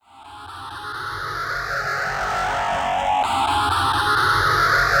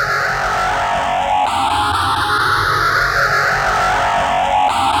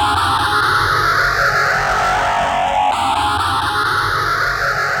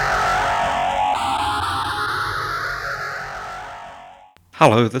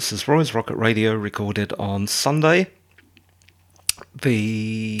Hello, this is Roy's Rocket Radio, recorded on Sunday,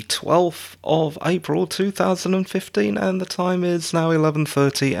 the 12th of April 2015, and the time is now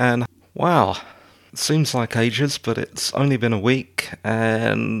 11:30, and wow, it seems like ages, but it's only been a week,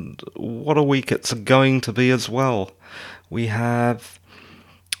 and what a week it's going to be as well. We have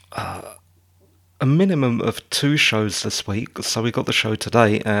a minimum of 2 shows this week, so we got the show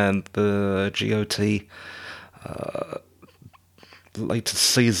today, and the GOT latest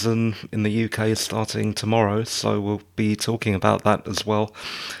season in the UK is starting tomorrow, so we'll be talking about that as well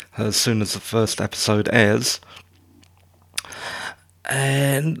as soon as the first episode airs.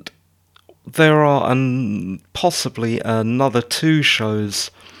 And there are possibly another 2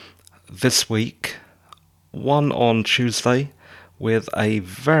 shows this week, one on Tuesday with a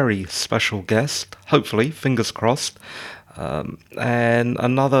very special guest, hopefully, fingers crossed, and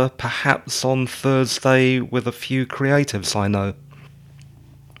another perhaps on Thursday with a few creatives I know.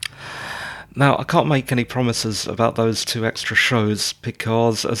 Now, I can't make any promises about those 2 extra shows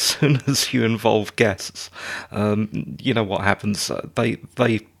because as soon as you involve guests, you know what happens. They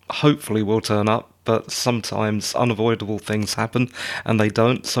hopefully will turn up, but sometimes unavoidable things happen and they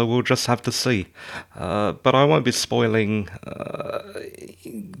don't, so we'll just have to see. But I won't be spoiling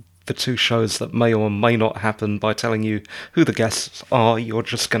the 2 shows that may or may not happen by telling you who the guests are. You're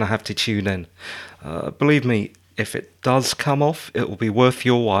just going to have to tune in. Believe me, if it does come off, it will be worth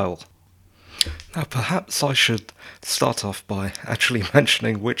your while. Now, perhaps I should start off by actually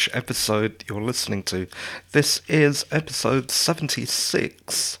mentioning which episode you're listening to. This is episode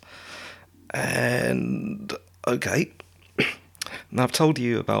 76. And, okay. Now, I've told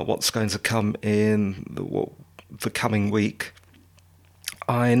you about what's going to come in the coming week.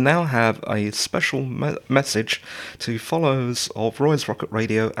 I now have a special message to followers of Roy's Rocket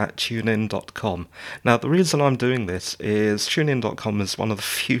Radio at tunein.com. Now, the reason I'm doing this is tunein.com is one of the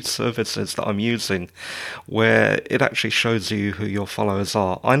few services that I'm using where it actually shows you who your followers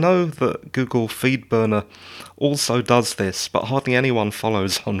are. I know that Google FeedBurner also does this, but hardly anyone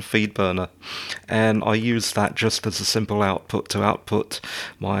follows on FeedBurner, and I use that just as a simple output to output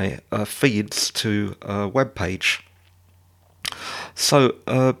my feeds to a web page. So,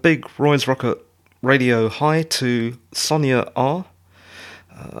 big Roy's Rocket Radio hi to Sonia R,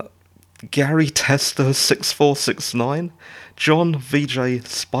 Gary Tester 6469, John VJ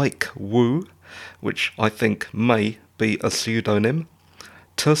Spike Woo, which I think may be a pseudonym,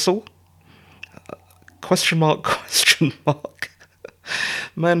 Tursel, question mark.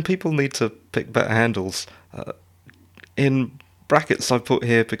 Man, people need to pick better handles. In brackets I've put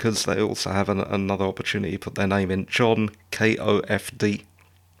here because they also have another opportunity to put their name in. John KOFD,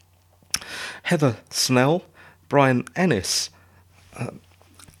 Heather Snell, Brian Ennis.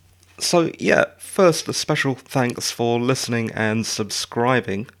 So yeah, first a special thanks for listening and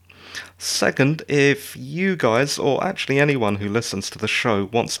subscribing. Second, if you guys, or actually anyone who listens to the show,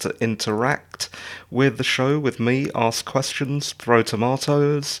 wants to interact with the show, with me, ask questions, throw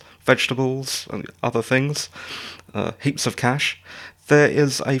tomatoes, vegetables, and other things, heaps of cash, there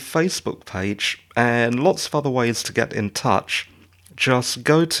is a Facebook page and lots of other ways to get in touch. Just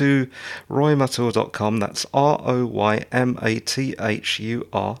go to roymatur.com, that's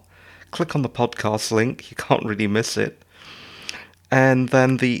ROYMATHUR, click on the podcast link, you can't really miss it, and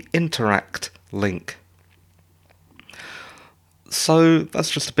then the interact link. So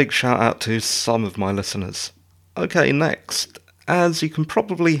that's just a big shout out to some of my listeners. Okay, next. As you can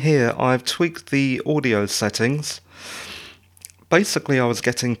probably hear, I've tweaked the audio settings. Basically, I was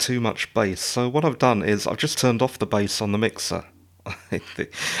getting too much bass, so what I've done is I've just turned off the bass on the mixer.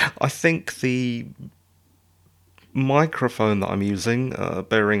 I think the microphone that I'm using,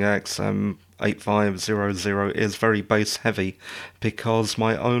 Behring XM8500, is very bass heavy because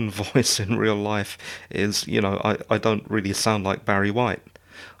my own voice in real life is, I don't really sound like Barry White,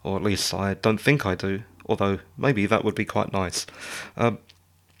 or at least I don't think I do, although maybe that would be quite nice.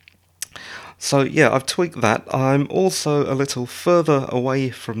 So yeah, I've tweaked that. I'm also a little further away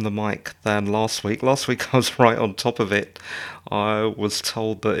from the mic than last week. Last week I was right on top of it. I was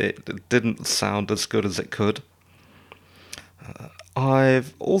told that it didn't sound as good as it could.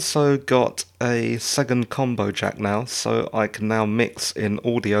 I've also got a second combo jack now, so I can now mix in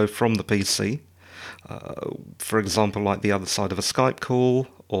audio from the PC. For example, like the other side of a Skype call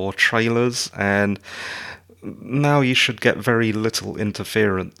or trailers, and now you should get very little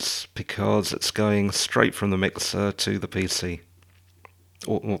interference because it's going straight from the mixer to the PC.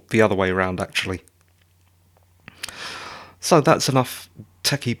 Or the other way around, actually. So that's enough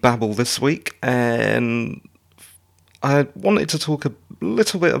techie babble this week, and I wanted to talk a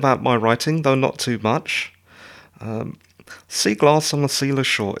little bit about my writing, though not too much. Sea Glass on a Sealer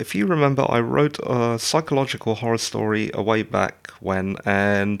Shore. If you remember, I wrote a psychological horror story a way back when,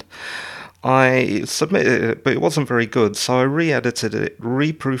 and I submitted it, but it wasn't very good, so I re-edited it,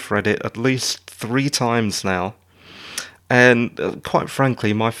 re-proofread it at least 3 times now. And quite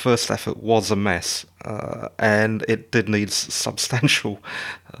frankly, my first effort was a mess, and it did need substantial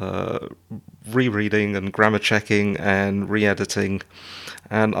uh, rereading and grammar checking and re-editing,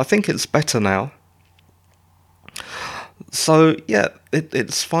 and I think it's better now. So yeah,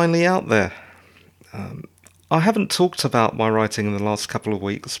 it's finally out there. I haven't talked about my writing in the last couple of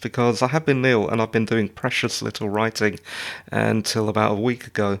weeks because I have been ill and I've been doing precious little writing until about a week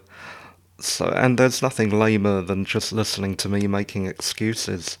ago. So, and there's nothing lamer than just listening to me making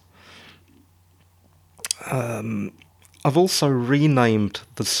excuses. I've also renamed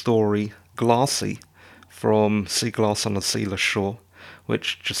the story Glassy from Sea Glass on a Sealer Shore,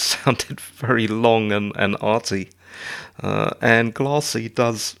 which just sounded very long and arty. And Glassy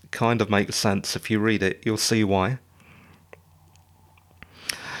does kind of make sense if you read it, you'll see why.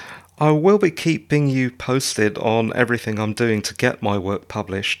 I will be keeping you posted on everything I'm doing to get my work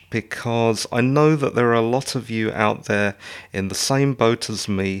published because I know that there are a lot of you out there in the same boat as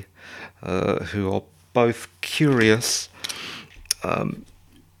me who are both curious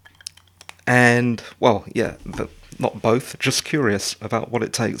and, well, yeah, not both, just curious about what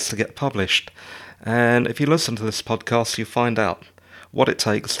it takes to get published. And if you listen to this podcast, you find out what it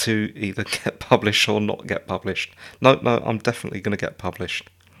takes to either get published or not get published. No, I'm definitely going to get published.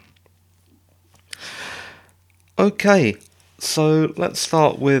 Okay, so let's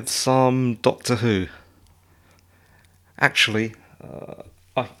start with some Doctor Who. Actually,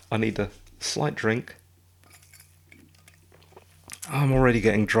 I need a slight drink. I'm already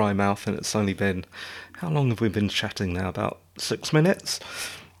getting dry mouth and it's only been... How long have we been chatting now? About 6 minutes?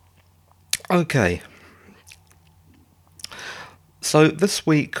 Okay. So this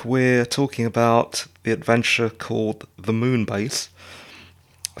week we're talking about the adventure called The Moon Base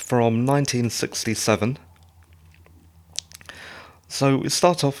from 1967. So we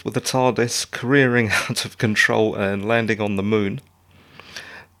start off with the TARDIS careering out of control and landing on the moon.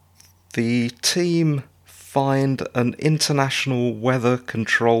 The team find an international weather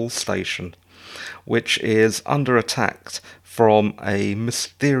control station, which is under attack from a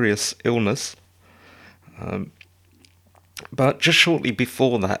mysterious illness. But just shortly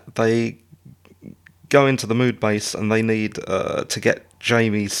before that, they go into the moon base and they need to get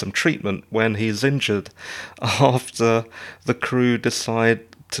Jamie some treatment when he's injured after the crew decide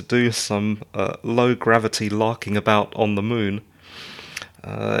to do some low gravity larking about on the moon.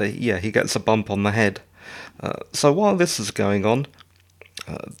 He gets a bump on the head. So while this is going on,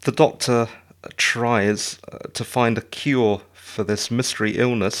 the Doctor tries to find a cure for this mystery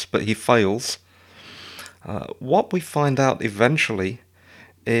illness, but he fails. What we find out eventually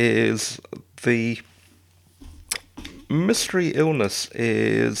is the mystery illness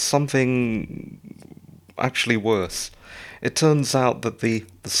is something actually worse. It turns out that the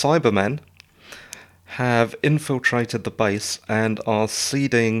Cybermen have infiltrated the base and are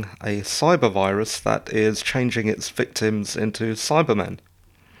seeding a cyber virus that is changing its victims into Cybermen.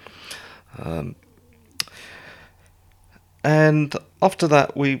 And after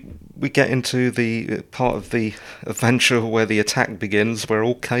that, we get into the part of the adventure where the attack begins, where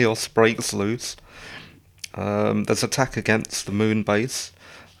all chaos breaks loose. There's attack against the moon base.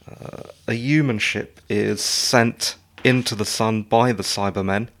 A human ship is sent into the sun by the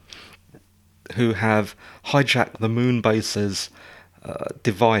Cybermen, who have hijacked the moon base's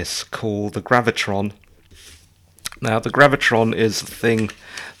device called the Gravitron. Now, the Gravitron is the thing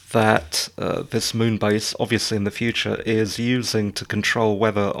that this moon base, obviously in the future, is using to control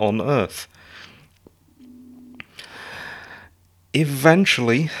weather on Earth.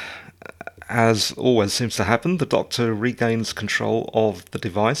 Eventually, as always seems to happen, the Doctor regains control of the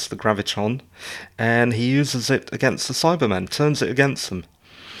device, the Gravitron, and he uses it against the Cybermen, turns it against them.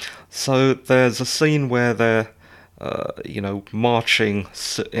 So there's a scene where they're, marching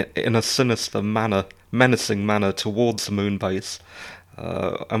in a sinister manner, menacing manner towards the moon base.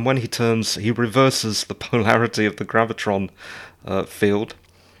 And when he turns, he reverses the polarity of the Gravitron field,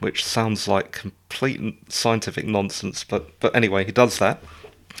 which sounds like complete scientific nonsense, but anyway, he does that.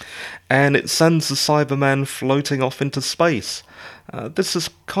 And it sends the Cybermen floating off into space. This is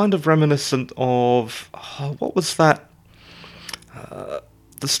kind of reminiscent of... what was that?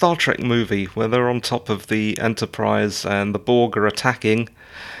 The Star Trek movie, where they're on top of the Enterprise and the Borg are attacking,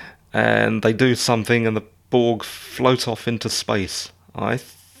 and they do something and the Borg float off into space. I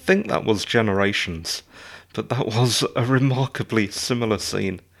think that was Generations, but that was a remarkably similar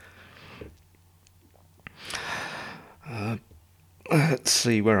scene. Let's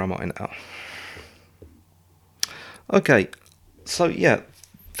see, where am I now? Okay, so yeah,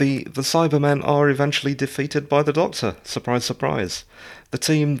 the Cybermen are eventually defeated by the Doctor. Surprise, surprise. The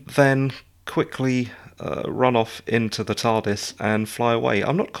team then quickly run off into the TARDIS and fly away.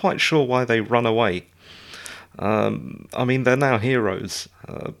 I'm not quite sure why they run away. I mean, they're now heroes,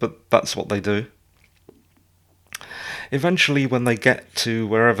 but that's what they do. Eventually, when they get to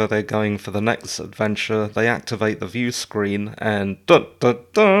wherever they're going for the next adventure, they activate the view screen and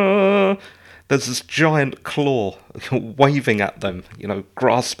da-da-da, there's this giant claw waving at them,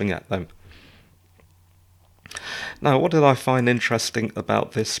 grasping at them. Now, what did I find interesting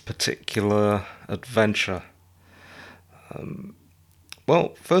about this particular adventure?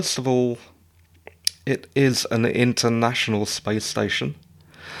 Well, first of all, it is an international space station,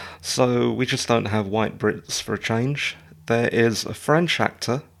 so we just don't have white Brits for a change. There is a French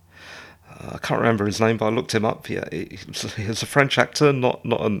actor. I can't remember his name, but I looked him up. Yeah, he's a French actor, not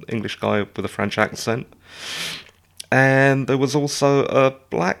an English guy with a French accent. And there was also a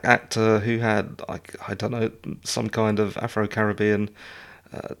black actor who had, I don't know, some kind of Afro-Caribbean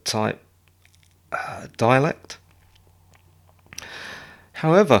type dialect.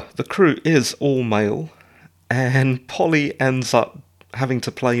 However, the crew is all male, and Polly ends up having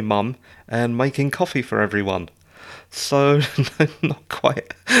to play mum and making coffee for everyone. So, not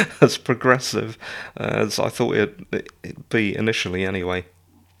quite as progressive as I thought it'd be initially, anyway.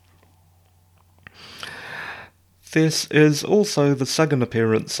 This is also the second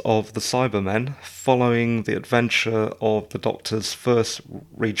appearance of the Cybermen, following the adventure of the Doctor's first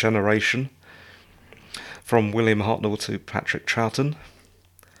regeneration, from William Hartnell to Patrick Troughton.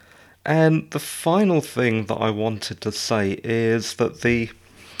 And the final thing that I wanted to say is that the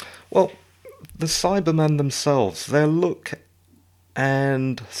Cybermen themselves, their look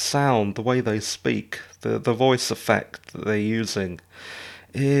and sound, the way they speak, the voice effect that they're using,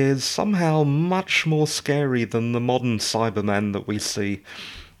 is somehow much more scary than the modern Cybermen that we see,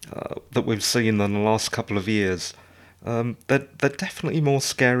 that we've seen in the last couple of years. They're definitely more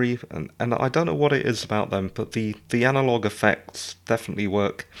scary, and I don't know what it is about them, but the analog effects definitely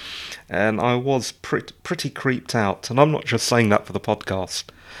work, and I was pretty creeped out, and I'm not just saying that for the podcast,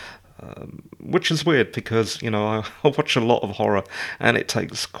 which is weird because, I watch a lot of horror, and it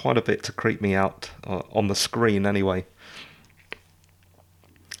takes quite a bit to creep me out on the screen anyway.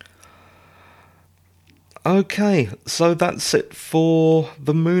 Okay, so that's it for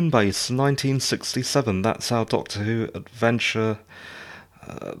the Moonbase 1967. That's our Doctor Who adventure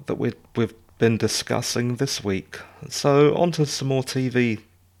that we've been discussing this week. So on to some more TV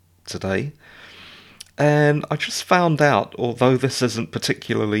today. And I just found out, although this isn't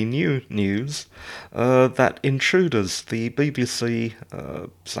particularly new news, that Intruders, the BBC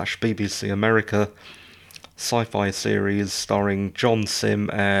slash BBC America sci-fi series starring John Sim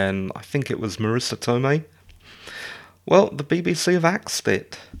and I think it was Marissa Tomei. Well, the BBC have axed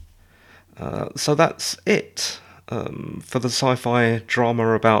it. So that's it for the sci-fi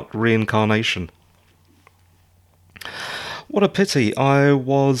drama about reincarnation. What a pity. I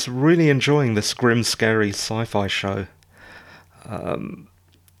was really enjoying this grim, scary sci-fi show.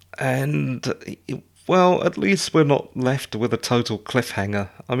 Well, at least we're not left with a total cliffhanger.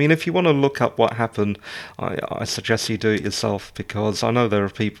 I mean, if you want to look up what happened, I suggest you do it yourself, because I know there are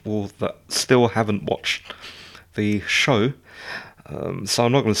people that still haven't watched the show, so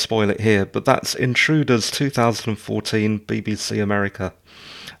I'm not going to spoil it here, but that's Intruders 2014 BBC America.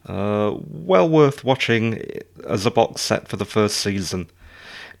 Well worth watching as a box set for the first season.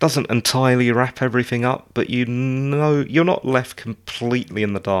 It doesn't entirely wrap everything up, but you're not left completely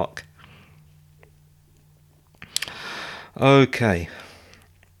in the dark. Okay.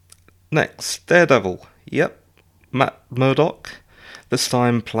 Next, Daredevil. Yep, Matt Murdock, this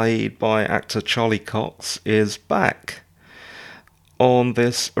time played by actor Charlie Cox, is back on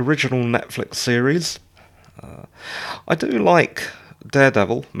this original Netflix series. I do like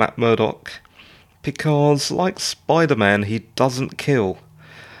Daredevil, Matt Murdock, because like Spider-Man, he doesn't kill.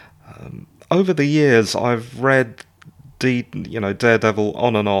 Over the years, I've read Daredevil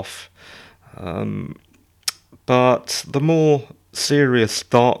on and off, but the more serious,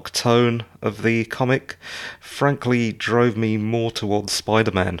 dark tone of the comic frankly drove me more towards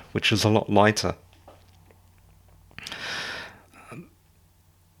Spider-Man, which is a lot lighter.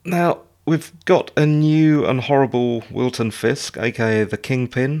 Now, we've got a new and horrible Wilton Fisk, aka the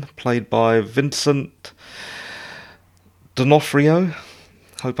Kingpin, played by Vincent D'Onofrio.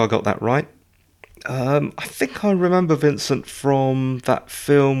 Hope I got that right. I think I remember Vincent from that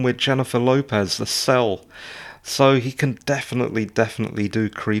film with Jennifer Lopez, The Cell, so he can definitely do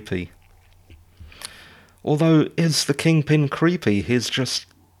creepy. Although, is the Kingpin creepy? He's just...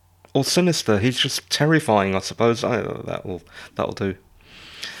 Or sinister. He's just terrifying, I suppose. That'll do.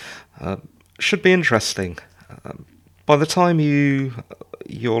 Should be interesting. By the time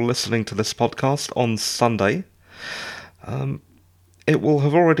you're listening to this podcast on Sunday, it will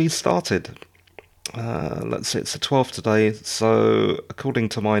have already started. Let's see, it's the 12th today, so according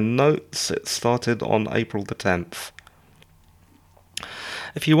to my notes, it started on April the 10th.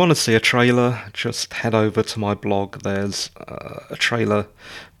 If you want to see a trailer, just head over to my blog. There's a trailer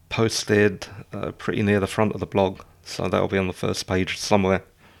posted pretty near the front of the blog, so that'll be on the first page somewhere.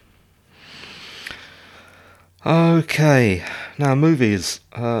 Okay, now movies.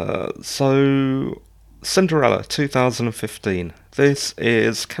 So, Cinderella 2015. This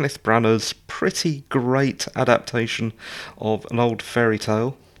is Kenneth Branagh's pretty great adaptation of an old fairy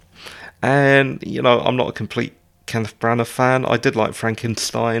tale. And, I'm not a complete Kenneth Branagh fan. I did like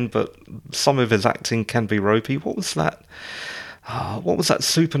Frankenstein, but some of his acting can be ropey. What was that? What was that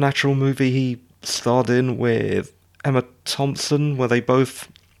supernatural movie he starred in with Emma Thompson, where they both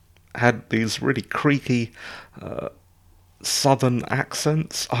had these really creaky southern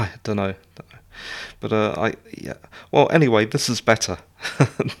accents? I don't know. But yeah. Well, anyway, this is better.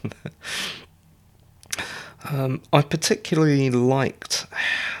 I particularly liked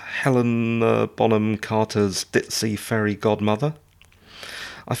Helen Bonham Carter's ditzy fairy godmother.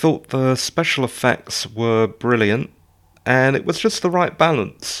 I thought the special effects were brilliant, and it was just the right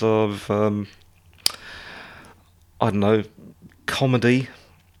balance of, I don't know, comedy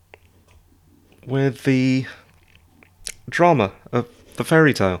with the drama of the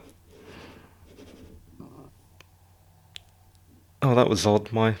fairy tale. Oh, that was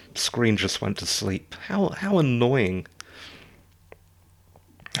odd. My screen just went to sleep. How annoying.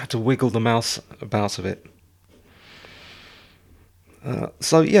 I had to wiggle the mouse about a bit.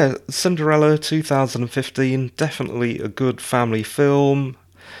 So yeah, Cinderella 2015, definitely a good family film,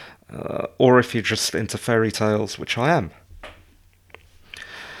 or if you're just into fairy tales, which I am.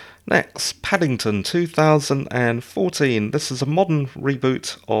 Next, Paddington 2014. This is a modern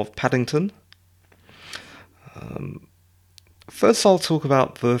reboot of Paddington. First, I'll talk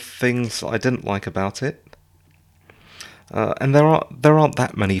about the things I didn't like about it. And there aren't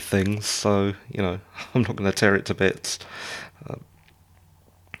that many things, so, I'm not going to tear it to bits.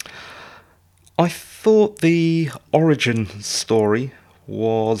 I thought the origin story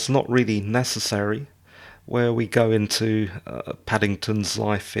was not really necessary, where we go into Paddington's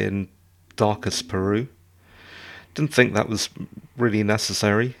life in darkest Peru. Didn't think that was really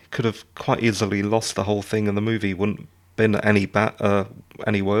necessary. Could have quite easily lost the whole thing and the movie wouldn't been any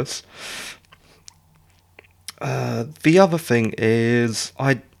worse. The other thing is,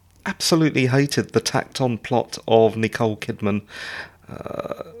 I absolutely hated the tacked-on plot of Nicole Kidman's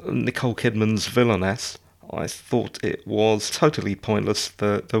villainess. I thought it was totally pointless.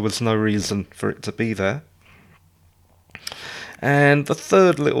 There was no reason for it to be there. And the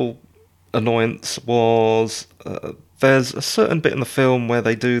third little annoyance was there's a certain bit in the film where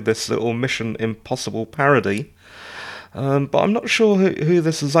they do this little Mission Impossible parody. But I'm not sure who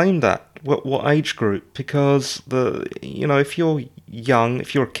this is aimed at, what age group, because if you're young,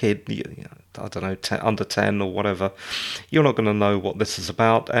 if you're a kid, I don't know, under 10 or whatever, you're not going to know what this is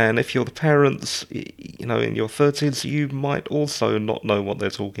about. And if you're the parents, in your 30s, you might also not know what they're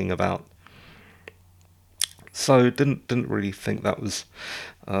talking about. So didn't really think that was,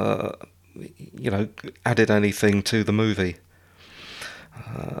 added anything to the movie.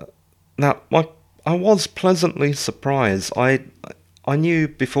 Now, I was pleasantly surprised. I knew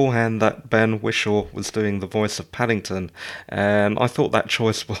beforehand that Ben Whishaw was doing the voice of Paddington, and I thought that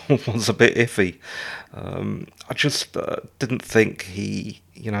choice was a bit iffy. I just didn't think he,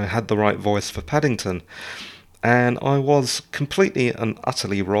 had the right voice for Paddington. And I was completely and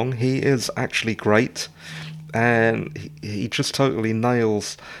utterly wrong. He is actually great, and he just totally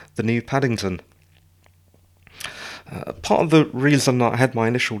nails the new Paddington. Part of the reason I had my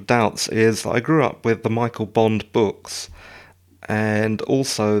initial doubts is that I grew up with the Michael Bond books and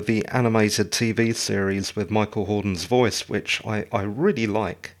also the animated TV series with Michael Horden's voice, which I really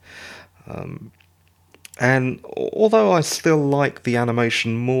like. And although I still like the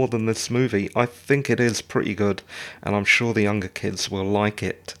animation more than this movie, I think it is pretty good, and I'm sure the younger kids will like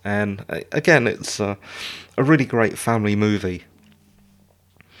it. And again, it's a really great family movie.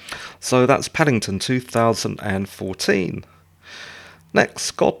 So that's Paddington 2014.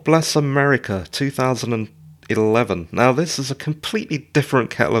 Next, God Bless America 2011. Now this is a completely different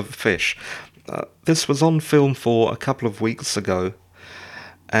kettle of fish. This was on Film 4 a couple of weeks ago,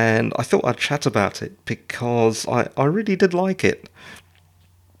 and I thought I'd chat about it because I really did like it.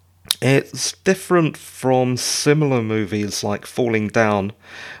 It's different from similar movies like Falling Down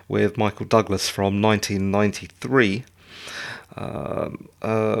with Michael Douglas from 1993,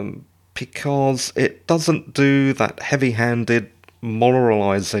 because it doesn't do that heavy-handed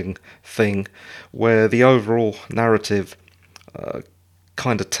moralizing thing where the overall narrative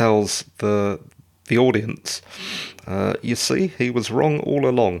kind of tells the audience, you see, he was wrong all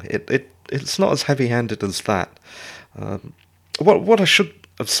along. It's not as heavy-handed as that. What I should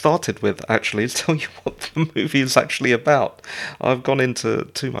have started with, actually, is tell you what the movie is actually about. I've gone into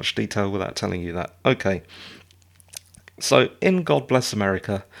too much detail without telling you that. Okay. So, in God Bless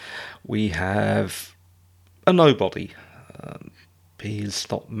America, we have a nobody. He's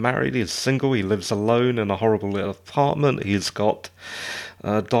not married, he's single, he lives alone in a horrible little apartment, he's got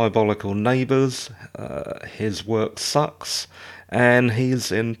diabolical neighbours, his work sucks, and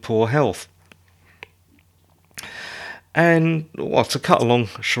he's in poor health. And, well, to cut a long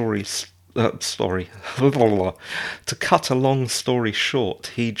story, to cut a long story short,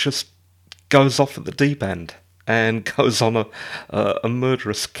 he just goes off at the deep end and goes on a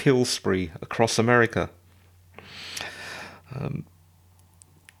murderous kill spree across America.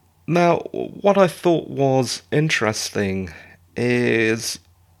 Now, what I thought was interesting is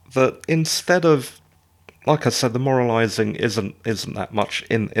that instead of, like I said, the moralizing isn't that much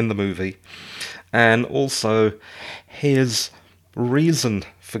in the movie, and also his reason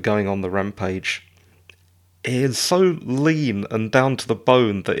for going on the rampage is so lean and down to the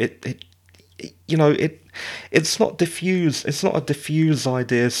bone that it's not diffuse. It's not a diffuse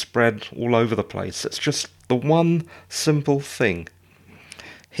idea spread all over the place. It's just the one simple thing.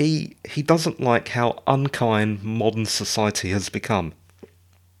 He doesn't like how unkind modern society has become.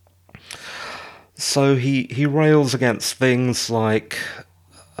 So he rails against things like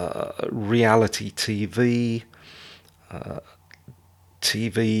reality TV,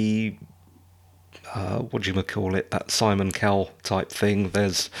 what do you call it? That Simon Cowell type thing.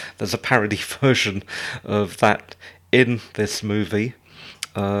 There's a parody version of that in this movie.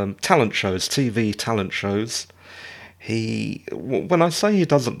 Talent shows, TV talent shows. When I say he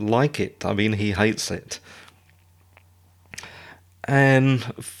doesn't like it, I mean he hates it. And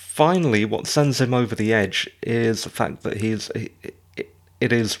finally, what sends him over the edge is the fact that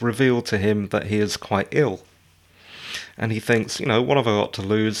it is revealed to him that he is quite ill. And he thinks, what have I got to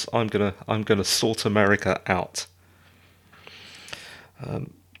lose? I'm gonna sort America out.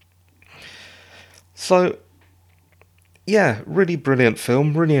 So, yeah, really brilliant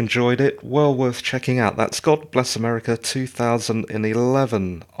film. Really enjoyed it. Well worth checking out. That's God Bless America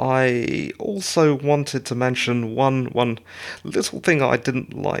 2011. I also wanted to mention one little thing I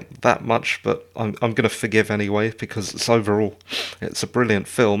didn't like that much, but I'm going to forgive anyway because it's a brilliant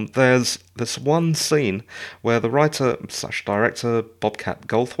film. There's this one scene where the writer/director Bobcat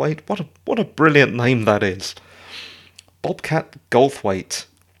Goldthwait. What a brilliant name that is, Bobcat Goldthwait.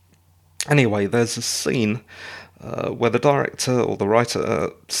 Anyway, there's a scene where the director or the writer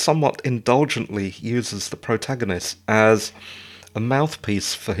somewhat indulgently uses the protagonist as a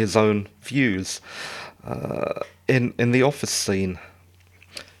mouthpiece for his own views in the office scene.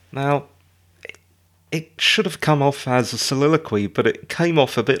 Now, it should have come off as a soliloquy, but it came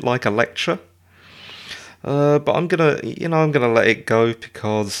off a bit like a lecture. But I'm gonna let it go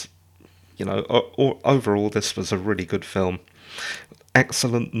because overall this was a really good film.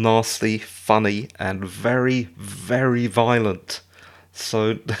 Excellent, nasty, funny, and very, very violent.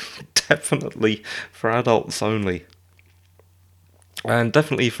 So definitely for adults only. And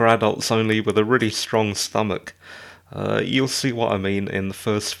definitely for adults only with a really strong stomach. You'll see what I mean in the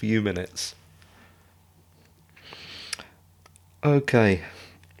first few minutes. Okay.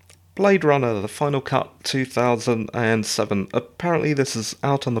 Blade Runner, The Final Cut 2007. Apparently this is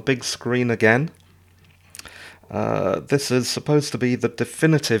out on the big screen again. This is supposed to be the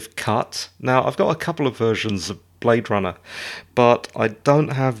definitive cut. Now, I've got a couple of versions of Blade Runner, but I don't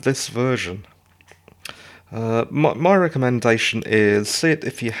have this version. My recommendation is see it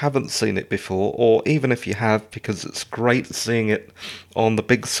if you haven't seen it before, or even if you have, because it's great seeing it on the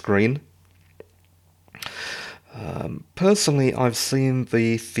big screen. Personally, I've seen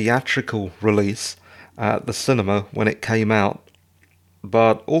the theatrical release at the cinema when it came out,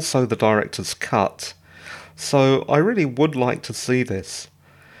 but also the director's cut. So I really would like to see this.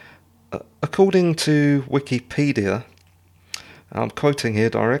 According to Wikipedia, I'm quoting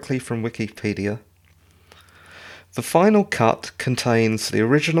here directly from Wikipedia, the final cut contains the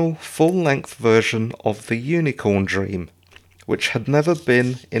original full-length version of The Unicorn Dream, which had never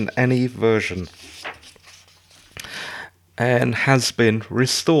been in any version, and has been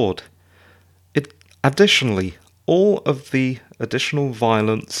restored. Additionally, all of the additional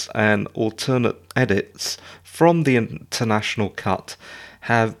violence and alternate edits from the international cut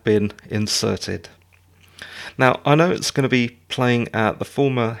have been inserted. Now, I know it's going to be playing at the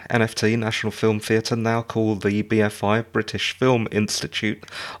former NFT, National Film Theatre, now called the BFI, British Film Institute,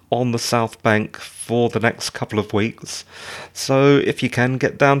 on the South Bank for the next couple of weeks. So if you can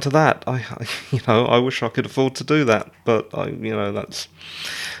get down to that, I wish I could afford to do that, but that's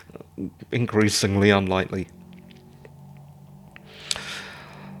increasingly unlikely.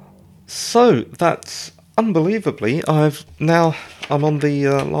 So that's unbelievably, I'm on the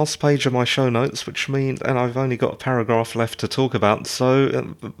last page of my show notes, which means, and I've only got a paragraph left to talk about,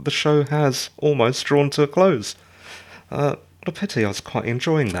 so the show has almost drawn to a close. What a pity, I was quite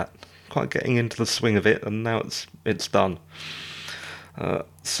enjoying that, quite getting into the swing of it, and now it's done.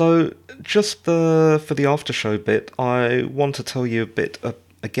 So, just for the after show bit, I want to tell you a bit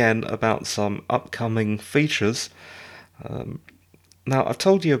again about some upcoming features. Now, I've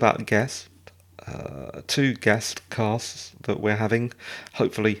told you about two guest casts that we're having,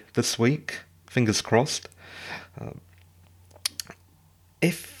 hopefully this week, fingers crossed. What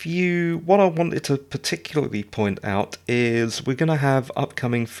I wanted to particularly point out is we're going to have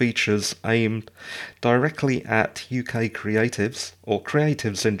upcoming features aimed directly at UK creatives, or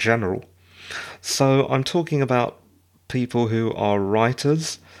creatives in general. So I'm talking about people who are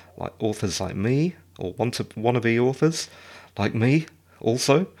writers, like authors like me, or wannabe authors like me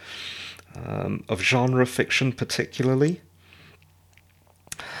also, of genre fiction particularly.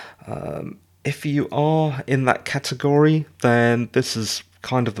 If you are in that category, then this is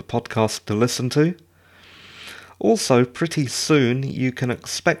kind of the podcast to listen to. Also, pretty soon you can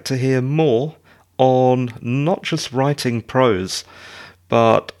expect to hear more on not just writing prose,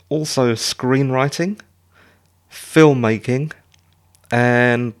 but also screenwriting, filmmaking,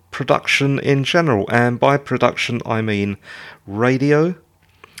 and production in general. And by production I mean radio,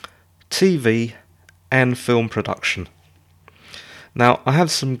 TV, and film production. Now, I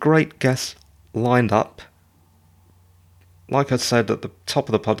have some great guests lined up. Like I said at the top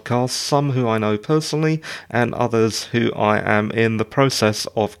of the podcast, some who I know personally, and others who I am in the process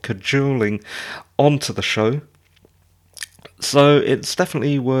of cajoling onto the show. So it's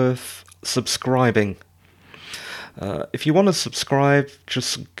definitely worth subscribing. If you want to subscribe,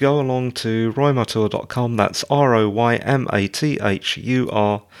 just go along to roymathur.com, that's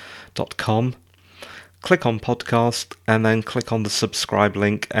roymathur.com. Click on podcast and then click on the subscribe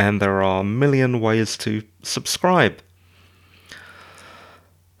link, and there are a million ways to subscribe.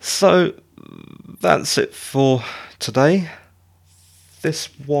 So that's it for today. This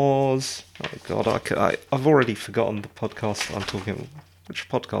was... oh god, I've already forgotten the podcast I'm talking about. Which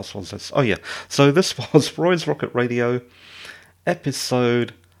podcast was this? Oh yeah, so this was Roy's Rocket Radio,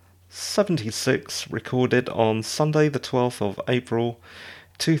 episode 76, recorded on Sunday the 12th of April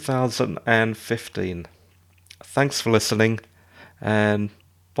 2015. Thanks for listening, and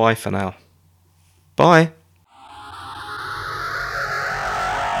bye for now. Bye!